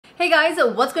Hey guys,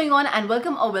 what's going on and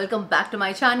welcome back to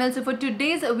my channel. So for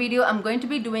today's video, I'm going to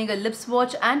be doing a lip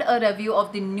swatch and a review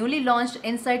of the newly launched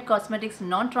Inside Cosmetics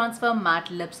non-transfer matte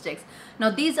lipsticks. Now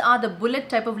these are the bullet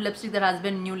type of lipstick that has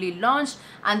been newly launched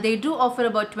and they do offer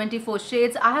about 24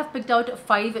 shades. I have picked out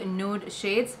 5 nude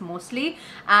shades mostly,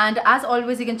 and as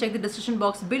always you can check the description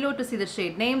box below to see the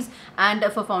shade names. And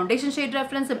for foundation shade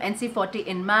reference, I'm NC40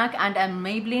 in MAC and I'm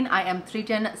Maybelline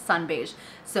IM310 Sun Beige.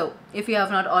 So if you have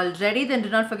not already, then do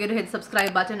not forget to hit the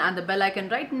subscribe button and the bell icon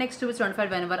right next to it to notified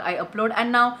whenever I upload.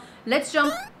 And now let's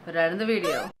jump right in the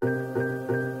video.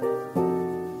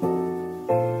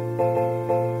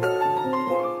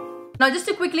 Now just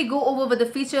to quickly go over with the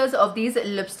features of these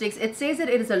lipsticks, it says that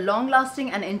it is a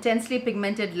long-lasting and intensely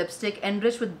pigmented lipstick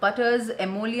enriched with butters,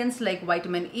 emollients like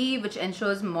vitamin E, which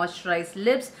ensures moisturized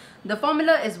lips. The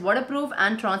formula is waterproof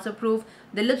and transfer-proof.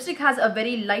 The lipstick has a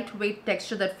very lightweight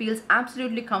texture that feels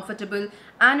absolutely comfortable,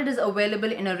 and it is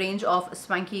available in a range of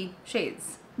swanky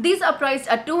shades. These are priced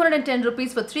at 210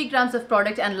 rupees for 3 grams of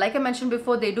product, and like I mentioned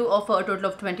before, they do offer a total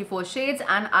of 24 shades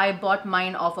and I bought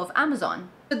mine off of Amazon.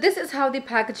 So this is how the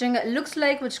packaging looks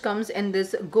like, which comes in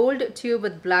this gold tube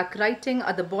with black writing.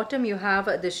 At the bottom you have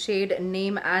the shade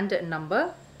name and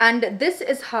number, and this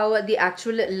is how the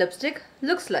actual lipstick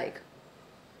looks like.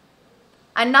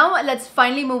 And now let's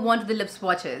finally move on to the lip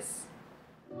swatches.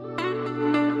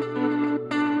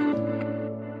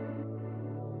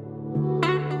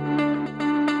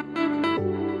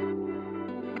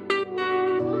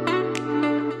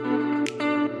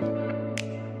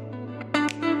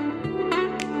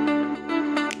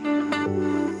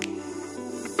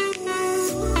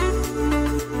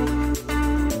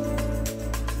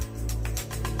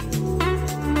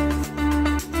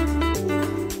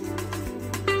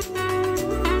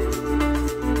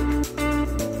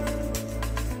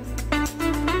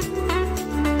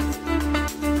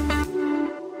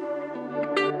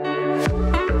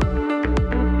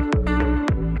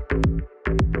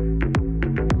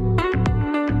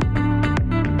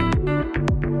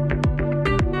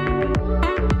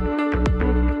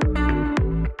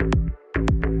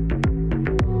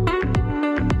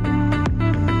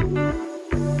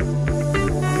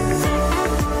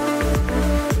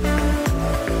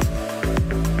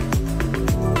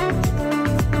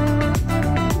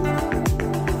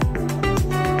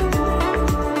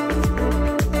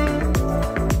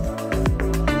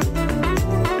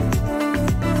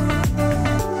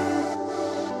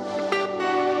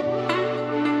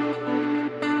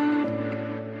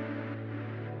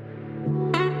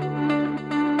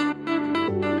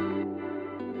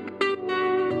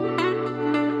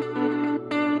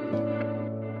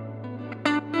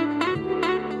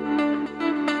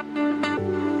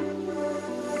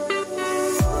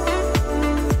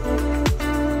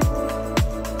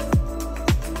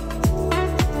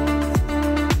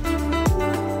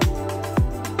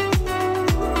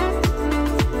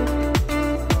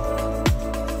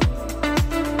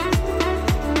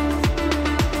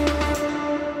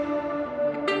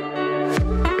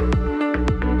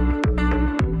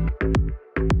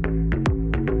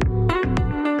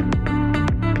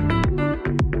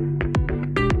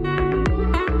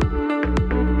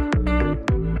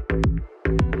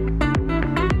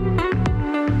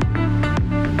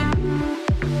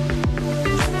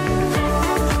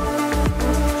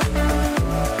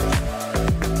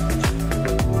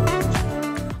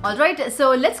 Alright,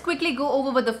 so let's quickly go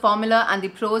over with the formula and the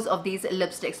pros of these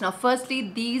lipsticks. Now firstly,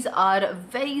 these are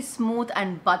very smooth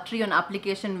and buttery on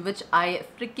application, which I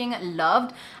freaking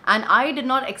loved, and I did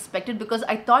not expect it because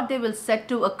I thought they will set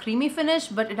to a creamy finish,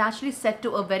 but it actually set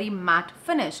to a very matte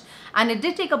finish, and it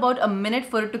did take about a minute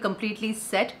for it to completely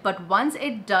set, but once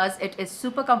it does, it is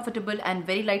super comfortable and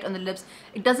very light on the lips.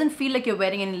 It doesn't feel like you're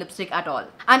wearing any lipstick at all,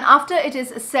 and after it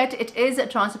is set, it is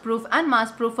transfer proof and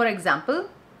mask proof. For example,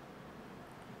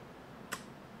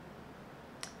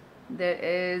 there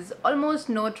is almost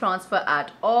no transfer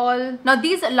at all. Now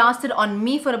these lasted on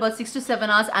me for about 6 to 7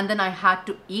 hours, and then I had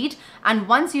to eat, and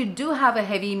once you do have a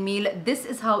heavy meal, this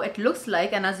is how it looks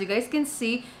like. And as you guys can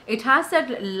see, it has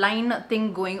that line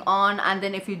thing going on, and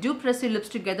then if you do press your lips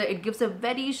together, it gives a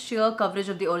very sheer coverage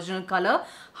of the original color.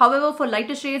 However, for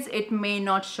lighter shades it may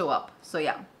not show up, so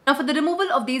yeah. Now for the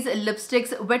removal of these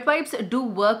lipsticks, wet wipes do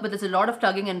work, but there's a lot of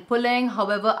tugging and pulling.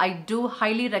 However, I do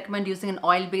highly recommend using an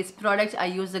oil-based product. I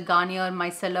use the Garnier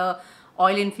Micellar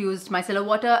oil-infused micellar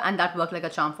water, and that worked like a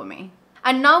charm for me.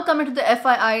 And now coming to the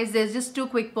FYIs, there's just 2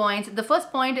 quick points. The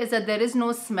first point is that there is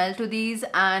no smell to these,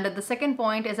 and the second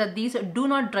point is that these do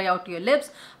not dry out your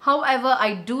lips. However,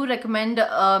 I do recommend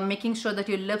making sure that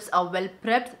your lips are well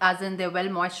prepped, as in they're well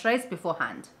moisturized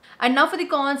beforehand. And now for the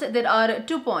cons, there are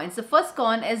 2 points. The first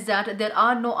con is that there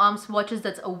are no arm swatches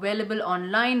that's available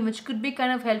online, which could be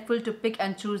kind of helpful to pick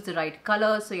and choose the right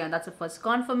color. So yeah, that's the first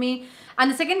con for me. And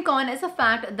the second con is the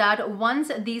fact that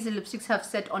once these lipsticks have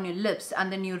set on your lips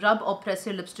and then you rub or press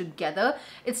your lips together,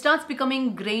 it starts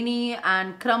becoming grainy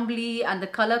and crumbly, and the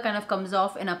color kind of comes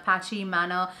off in a patchy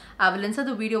manner. I will insert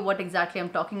the video what exactly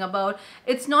I'm talking about.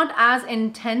 It's not as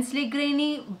intensely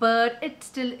grainy, but it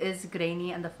still is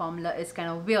grainy and the formula is kind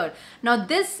of weird. Now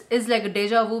this is like a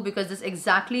deja vu because this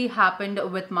exactly happened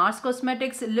with Mars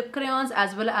Cosmetics lip crayons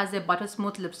as well as their butter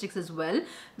smooth lipsticks as well.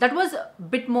 That was a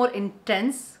bit more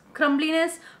intense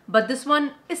crumbliness, but this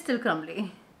one is still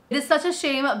crumbly. It is such a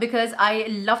shame because I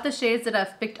love the shades that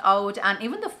I've picked out, and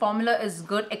even the formula is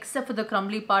good except for the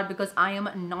crumbly part because I am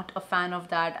not a fan of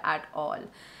that at all.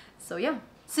 So yeah.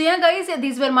 So yeah guys,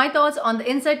 these were my thoughts on the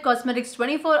Inside Cosmetics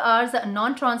 24 hours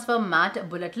non-transfer matte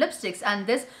bullet lipsticks, and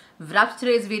this wraps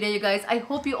today's video, you guys. I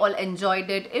hope you all enjoyed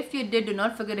it. If you did, do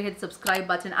not forget to hit the subscribe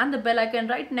button and the bell icon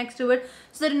right next to it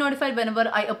so that you're notified whenever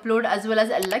I upload, as well as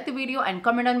like the video and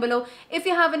comment down below. If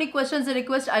you have any questions or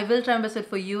requests, I will try my best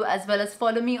for you, as well as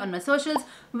follow me on my socials,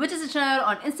 which is Shanair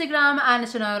on Instagram and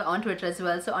Shanair on Twitter as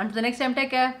well. So until the next time, take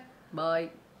care.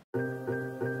 Bye.